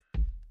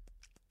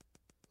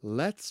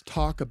Let's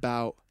talk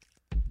about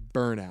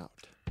burnout.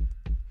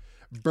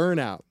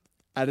 Burnout,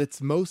 at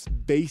its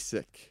most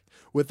basic,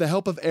 with the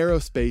help of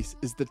aerospace,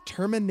 is the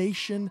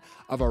termination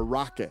of a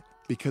rocket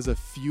because of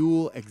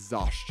fuel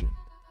exhaustion.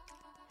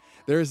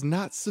 There is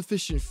not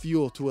sufficient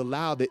fuel to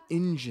allow the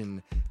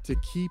engine to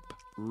keep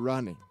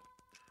running.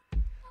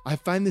 I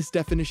find this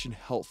definition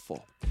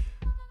helpful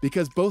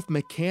because both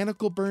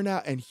mechanical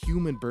burnout and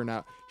human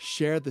burnout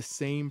share the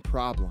same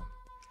problem.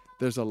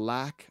 There's a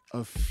lack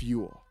of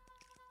fuel.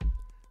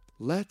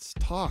 Let's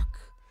talk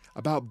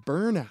about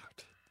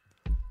burnout.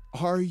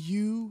 Are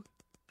you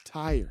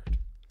tired?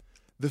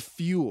 The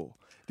fuel,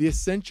 the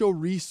essential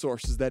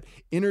resources that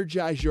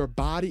energize your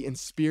body and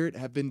spirit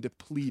have been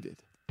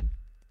depleted.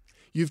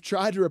 You've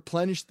tried to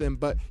replenish them,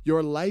 but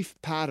your life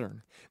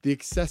pattern, the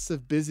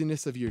excessive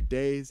busyness of your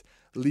days,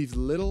 leaves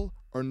little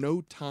or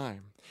no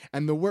time,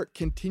 and the work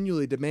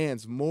continually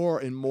demands more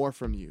and more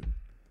from you.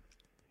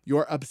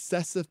 Your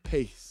obsessive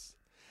pace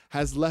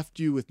has left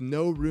you with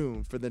no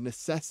room for the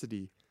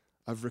necessity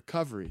of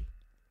recovery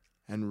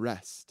and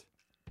rest.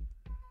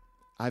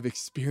 I've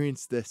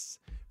experienced this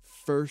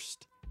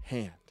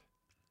firsthand.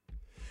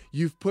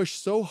 You've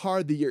pushed so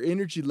hard that your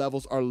energy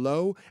levels are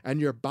low and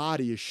your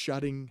body is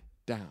shutting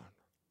down.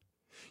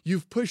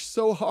 You've pushed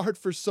so hard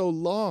for so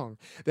long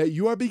that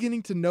you are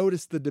beginning to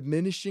notice the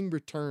diminishing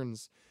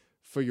returns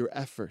for your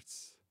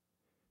efforts.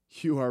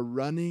 You are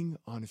running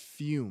on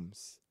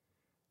fumes,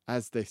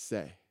 as they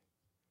say.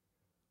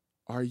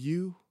 Are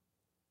you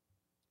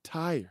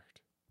tired?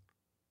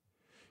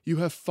 You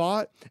have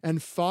fought, and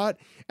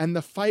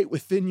the fight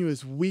within you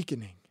is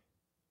weakening.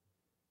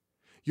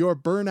 Your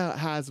burnout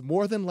has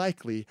more than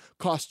likely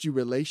cost you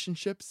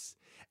relationships,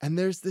 and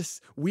there's this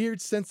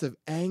weird sense of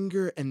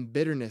anger and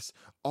bitterness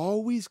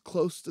always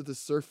close to the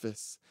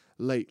surface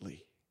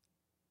lately.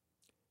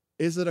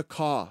 Is it a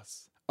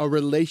cause, a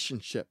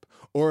relationship,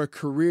 or a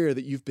career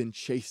that you've been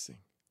chasing?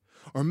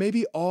 Or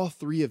maybe all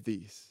three of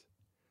these?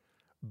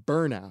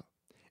 Burnout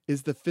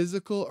is the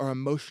physical or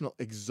emotional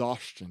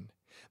exhaustion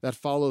that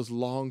follows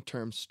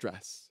long-term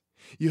stress.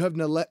 You have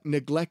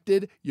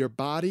neglected your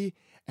body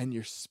and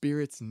your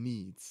spirit's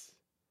needs.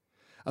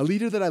 A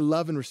leader that I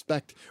love and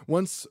respect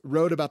once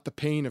wrote about the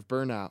pain of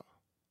burnout.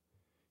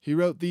 He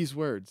wrote these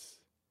words: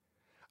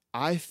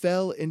 I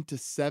fell into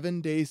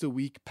 7 days a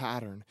week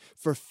pattern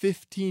for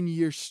 15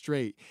 years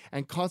straight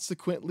and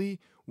consequently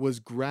was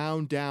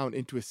ground down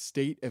into a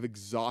state of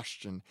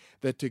exhaustion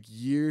that took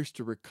years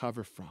to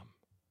recover from.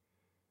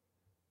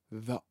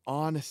 The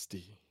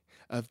honesty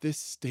of this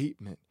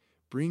statement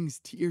brings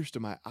tears to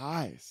my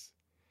eyes.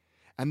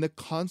 And the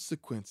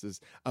consequences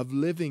of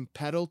living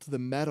pedal to the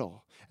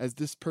metal, as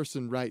this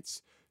person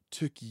writes,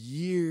 took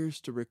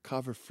years to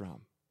recover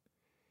from.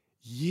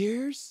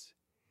 Years?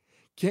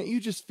 Can't you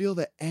just feel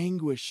the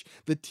anguish,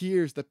 the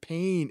tears, the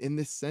pain in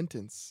this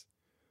sentence?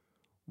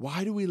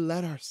 Why do we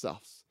let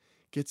ourselves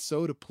get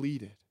so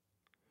depleted?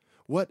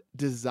 What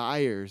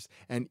desires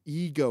and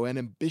ego and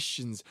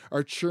ambitions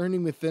are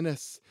churning within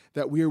us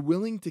that we are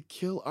willing to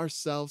kill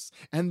ourselves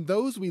and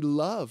those we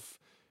love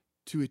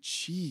to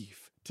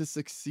achieve, to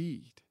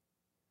succeed?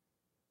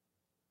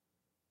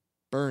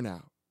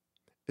 Burnout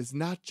is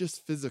not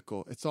just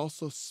physical, it's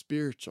also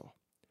spiritual.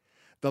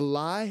 The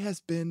lie has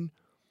been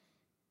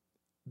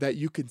that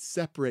you can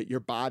separate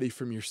your body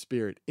from your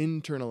spirit,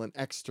 internal and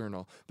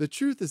external. The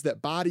truth is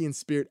that body and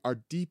spirit are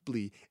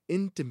deeply,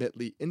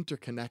 intimately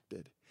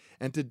interconnected.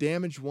 And to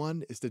damage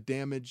one is to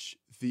damage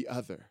the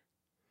other.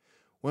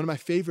 One of my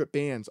favorite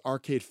bands,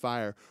 Arcade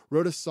Fire,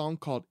 wrote a song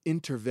called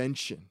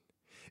Intervention.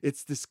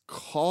 It's this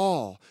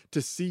call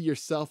to see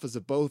yourself as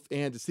a both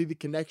and, to see the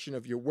connection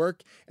of your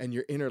work and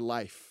your inner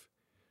life.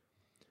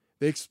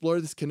 They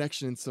explore this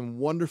connection in some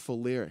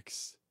wonderful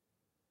lyrics.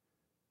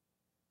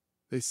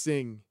 They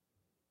sing,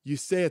 "You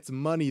say it's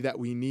money that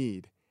we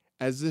need,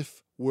 as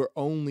if we're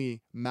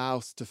only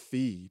mouths to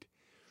feed."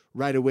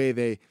 Right away,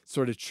 they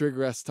sort of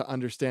trigger us to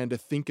understand, to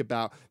think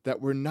about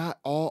that we're not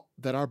all,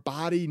 that our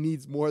body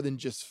needs more than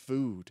just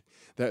food,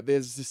 that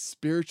there's this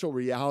spiritual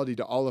reality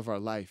to all of our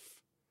life.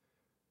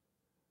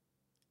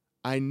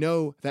 I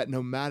know that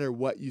no matter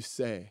what you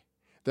say,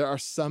 there are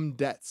some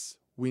debts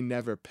we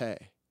never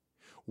pay.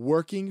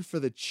 Working for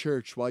the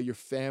church while your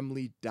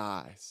family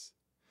dies.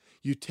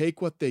 You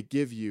take what they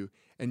give you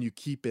and you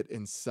keep it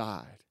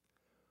inside.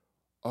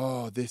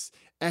 Oh, this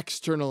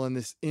external and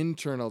this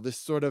internal, this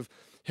sort of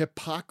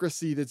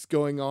hypocrisy that's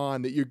going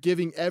on, that you're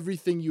giving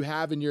everything you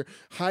have and you're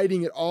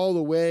hiding it all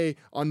away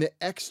on the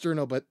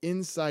external, but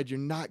inside you're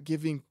not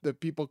giving the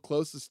people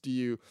closest to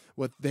you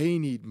what they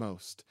need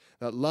most.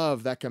 That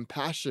love, that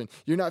compassion.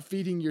 You're not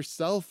feeding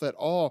yourself at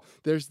all.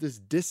 There's this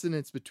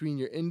dissonance between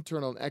your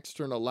internal and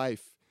external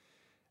life.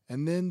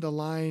 And then the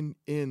line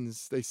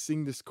ends, they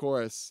sing this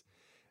chorus: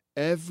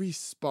 every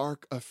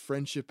spark of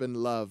friendship and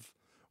love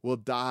will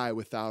die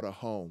without a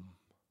home.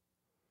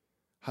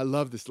 I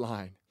love this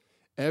line.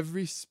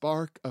 Every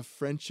spark of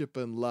friendship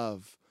and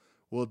love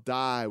will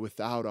die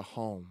without a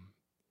home.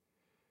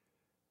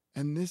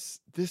 And this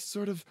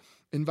sort of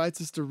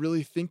invites us to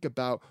really think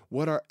about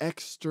what our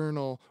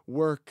external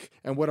work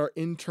and what our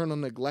internal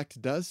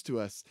neglect does to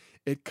us.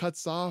 It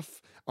cuts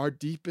off our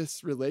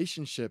deepest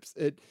relationships.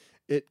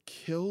 It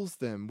kills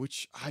them,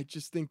 which I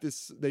just think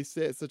they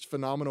say it such a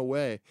phenomenal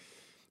way.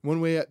 One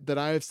way that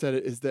I have said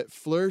it is that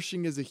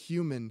flourishing as a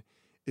human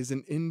is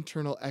an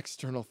internal,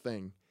 external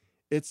thing.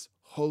 It's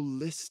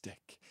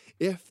holistic.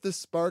 If the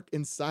spark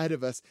inside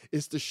of us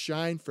is to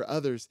shine for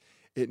others,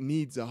 it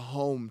needs a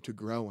home to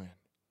grow in.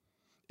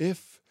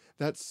 If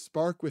that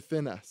spark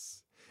within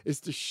us is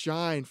to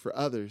shine for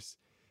others,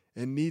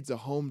 it needs a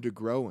home to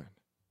grow in.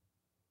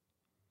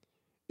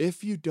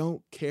 If you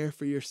don't care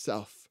for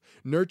yourself,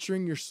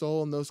 nurturing your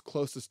soul and those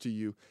closest to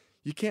you,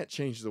 you can't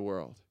change the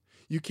world.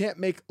 You can't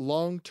make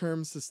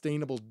long-term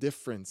sustainable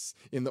difference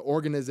in the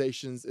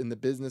organizations, in the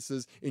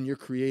businesses, in your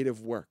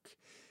creative work.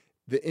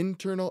 The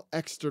internal,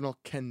 external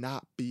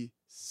cannot be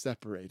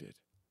separated.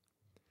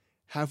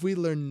 Have we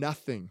learned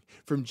nothing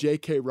from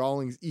J.K.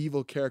 Rowling's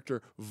evil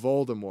character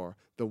Voldemort,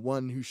 the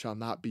one who shall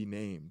not be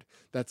named?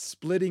 That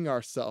splitting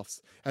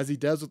ourselves, as he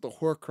does with the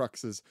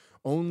Horcruxes,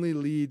 only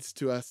leads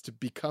to us to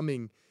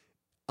becoming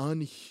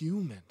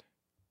unhuman.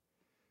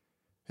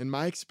 In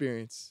my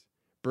experience,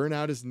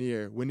 burnout is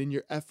near when in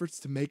your efforts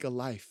to make a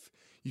life,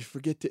 you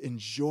forget to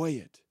enjoy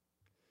it.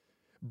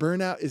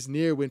 Burnout is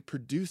near when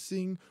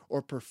producing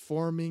or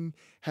performing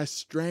has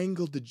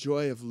strangled the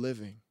joy of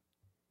living.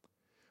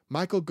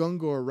 Michael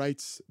Gungor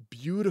writes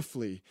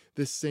beautifully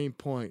this same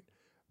point.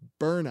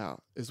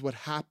 Burnout is what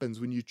happens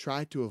when you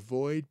try to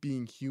avoid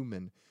being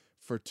human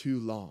for too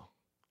long.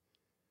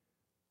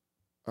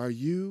 Are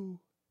you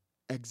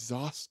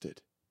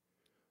exhausted,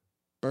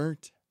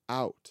 burnt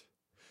out,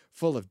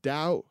 full of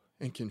doubt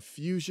and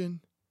confusion?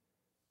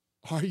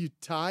 Are you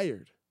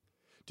tired?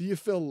 Do you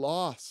feel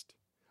lost,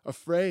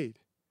 afraid,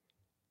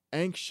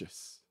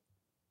 anxious?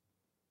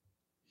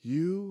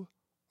 You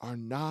are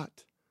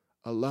not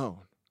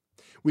alone.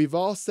 We've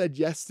all said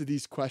yes to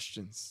these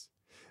questions.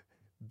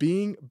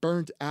 Being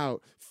burnt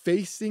out,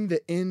 facing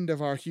the end of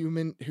our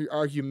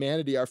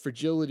humanity, our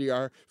fragility,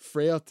 our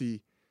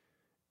frailty,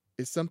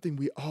 is something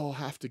we all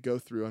have to go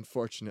through,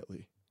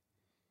 unfortunately.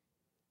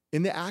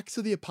 In the Acts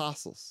of the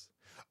Apostles,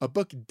 a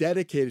book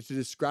dedicated to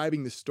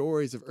describing the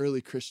stories of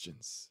early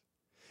Christians,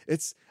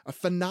 it's a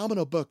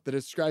phenomenal book that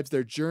describes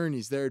their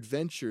journeys, their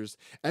adventures,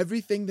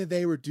 everything that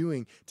they were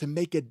doing to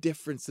make a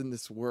difference in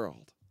this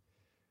world.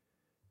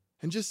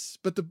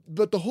 But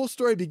the whole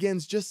story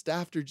begins just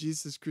after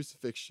Jesus'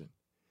 crucifixion.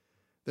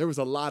 There was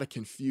a lot of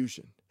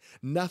confusion.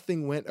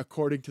 Nothing went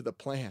according to the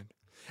plan.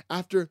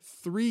 After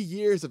 3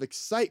 years of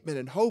excitement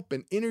and hope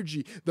and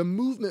energy, the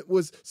movement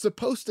was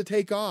supposed to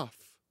take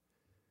off.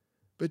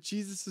 But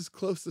Jesus'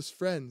 closest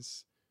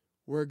friends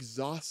were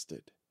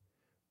exhausted,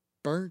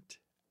 burnt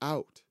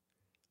out,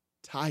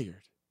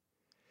 tired.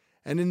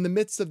 And in the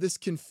midst of this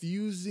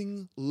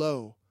confusing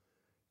low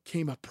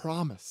came a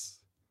promise.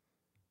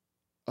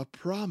 A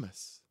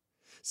promise,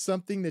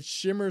 something that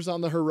shimmers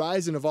on the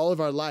horizon of all of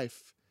our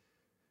life.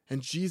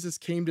 And Jesus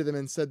came to them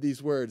and said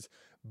these words,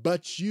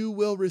 "But you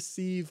will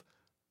receive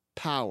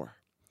power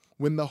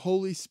when the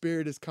Holy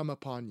Spirit has come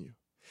upon you,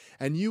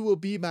 and you will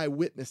be my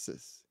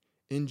witnesses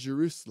in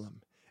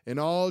Jerusalem, in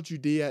all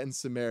Judea and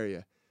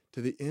Samaria,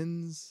 to the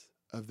ends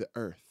of the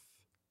earth."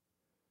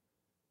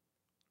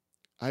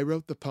 I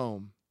wrote the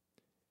poem,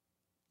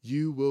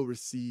 "You will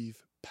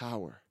receive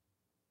power,"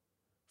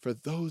 for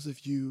those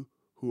of you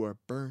who are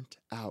burnt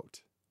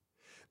out.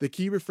 The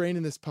key refrain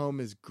in this poem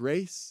is,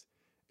 grace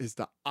is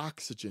the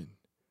oxygen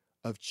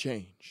of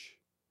change.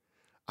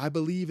 I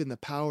believe in the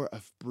power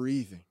of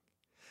breathing.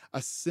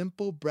 A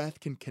simple breath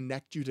can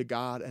connect you to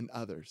God and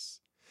others.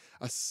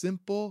 A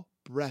simple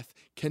breath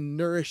can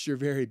nourish your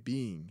very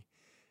being.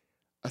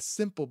 A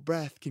simple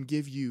breath can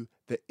give you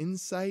the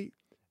insight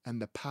and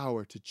the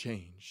power to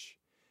change.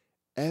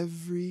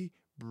 Every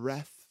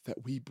breath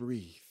that we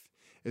breathe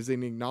is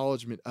an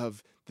acknowledgement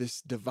of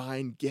this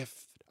divine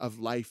gift of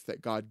life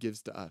that God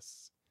gives to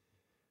us.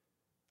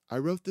 I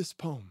wrote this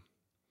poem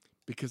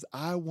because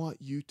I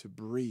want you to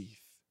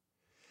breathe.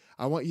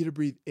 I want you to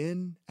breathe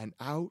in and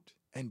out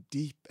and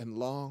deep and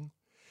long.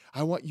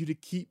 I want you to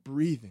keep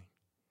breathing,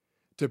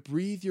 to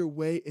breathe your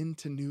way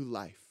into new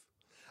life.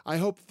 I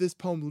hope that this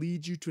poem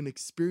leads you to an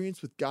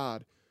experience with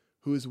God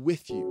who is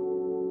with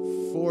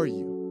you, for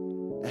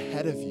you,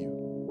 ahead of you,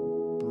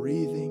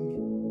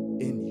 breathing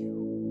in you.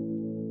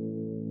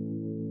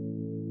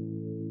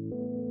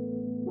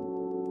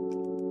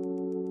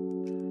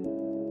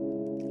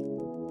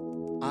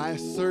 I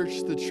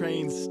search the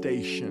train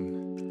station.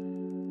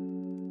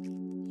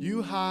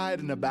 You hide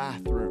in a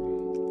bathroom.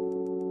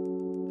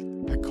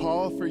 I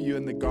call for you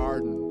in the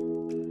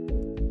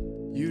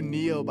garden. You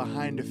kneel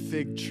behind a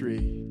fig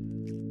tree.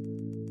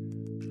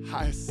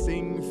 I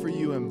sing for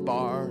you in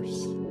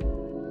bars.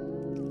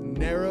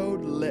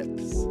 Narrowed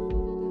lips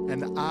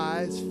and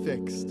eyes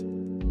fixed.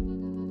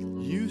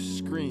 You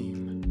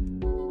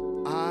scream,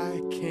 "I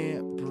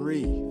can't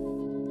breathe."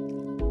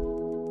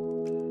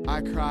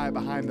 I cry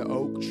behind the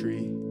oak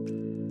tree.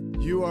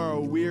 You are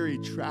a weary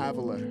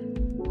traveler,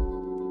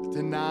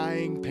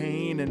 denying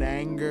pain and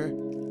anger,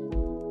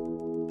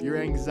 your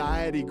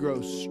anxiety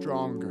grows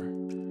stronger?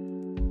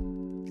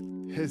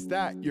 Is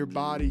that your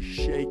body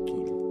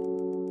shaking?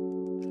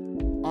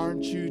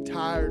 Aren't you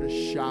tired of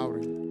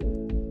shouting?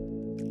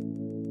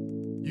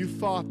 You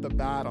fought the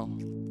battle.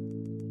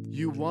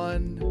 You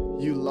won,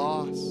 you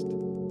lost.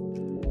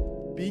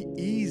 Be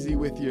easy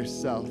with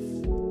yourself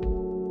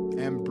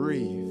and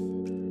breathe.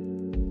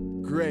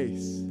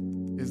 Grace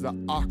is the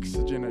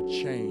oxygen of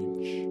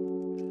change.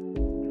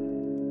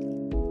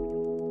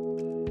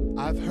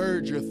 I've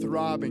heard your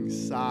throbbing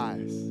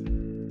sighs.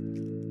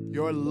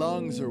 Your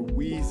lungs are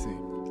wheezing.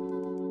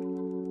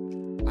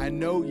 I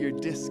know you're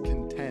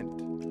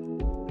discontent.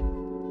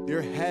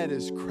 Your head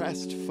is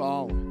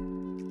crestfallen.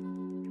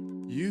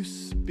 You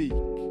speak.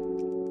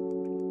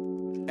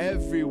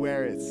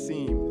 Everywhere it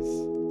seems,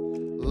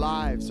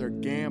 lives are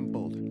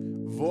gambled,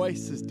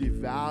 voices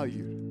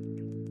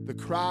devalued. The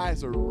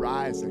cries are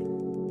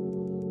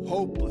rising.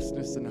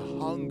 Hopelessness and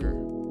hunger,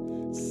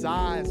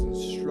 sighs and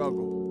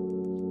struggle.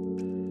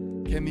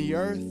 Can the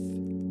earth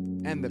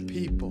and the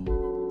people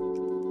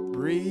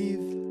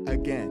breathe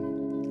again?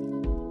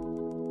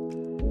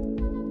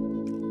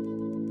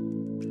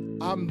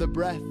 I'm the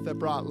breath that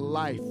brought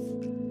life.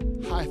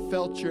 I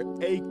felt your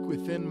ache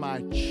within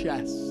my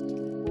chest.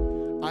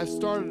 I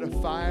started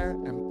a fire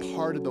and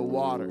parted the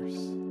waters.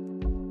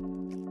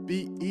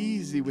 Be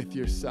easy with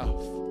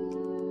yourself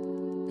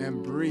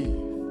and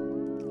breathe.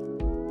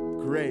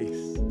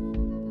 Grace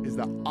is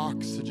the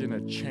oxygen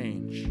of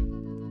change.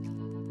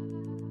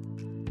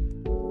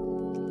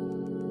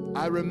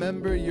 I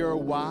remember your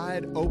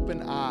wide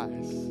open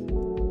eyes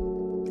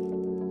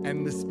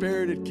and the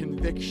spirited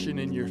conviction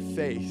in your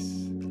face,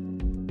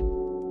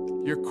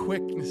 your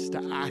quickness to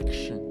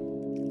action.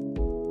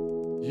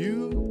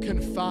 You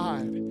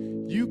confide,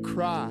 you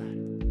cry.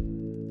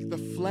 The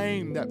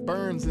flame that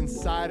burns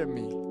inside of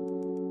me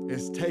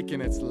is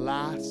taking its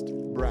last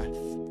breath.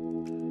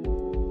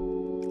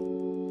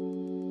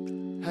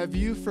 Have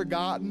you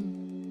forgotten?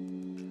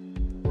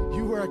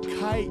 You were a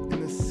kite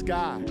in the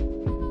sky,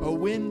 a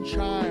wind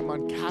chime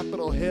on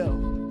Capitol Hill,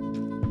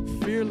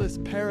 fearless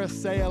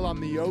parasail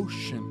on the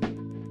ocean,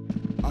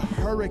 a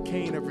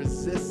hurricane of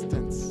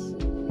resistance.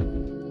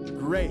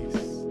 Grace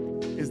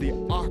is the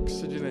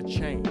oxygen of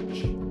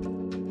change.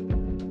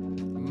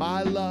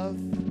 My love,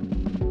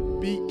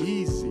 be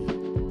easy,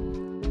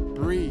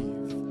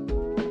 breathe,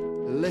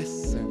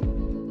 listen.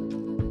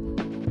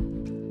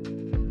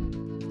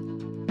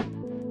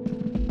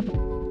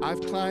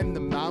 I've climbed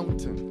the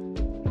mountain.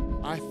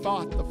 I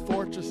fought the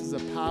fortresses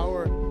of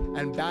power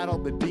and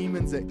battled the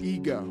demons of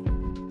ego.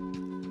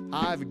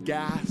 I've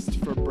gasped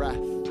for breath.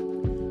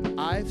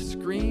 I've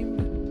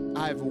screamed,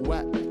 I've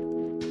wept,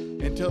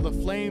 until the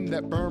flame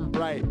that burned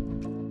bright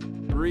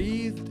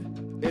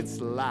breathed its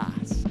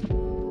last.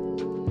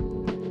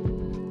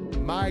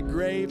 My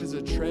grave is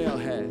a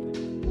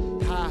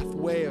trailhead,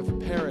 pathway of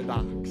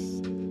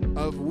paradox,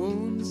 of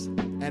wounds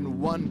and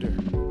wonder,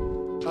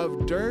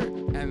 of dirt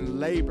and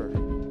labor,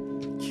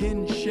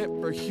 kinship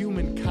for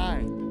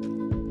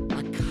humankind,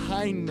 a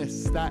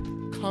kindness that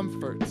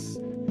comforts,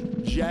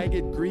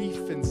 jagged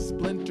grief and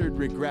splintered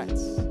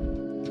regrets,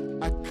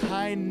 a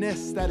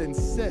kindness that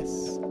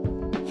insists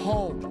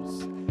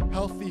homes,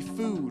 healthy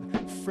food,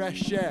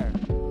 fresh air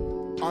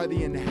are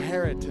the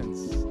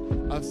inheritance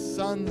of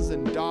sons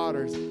and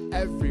daughters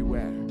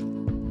everywhere.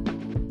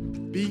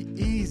 Be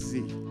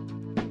easy,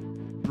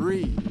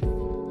 breathe,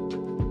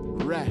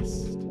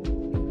 rest.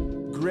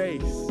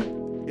 Grace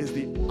is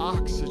the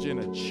oxygen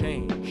of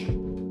change.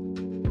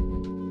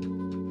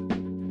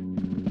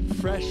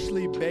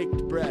 Freshly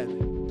baked bread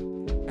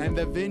and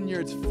the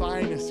vineyard's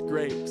finest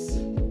grapes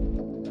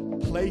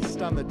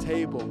placed on the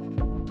table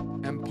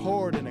and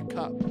poured in a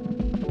cup.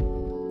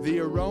 The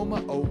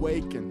aroma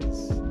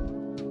awakens,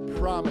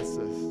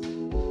 promises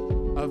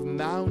of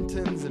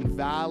mountains and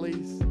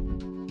valleys,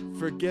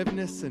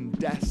 forgiveness and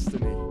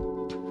destiny,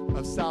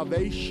 of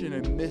salvation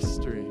and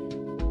mystery.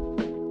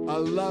 A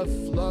love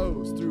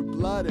flows through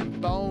blood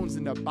and bones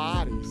into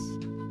bodies,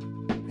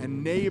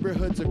 and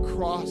neighborhoods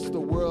across the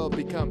world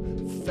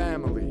become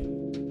family.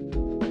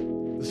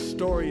 The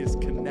story is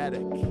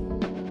kinetic.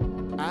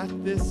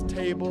 At this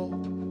table,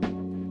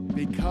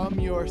 become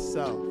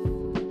yourself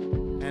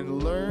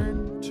and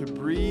learn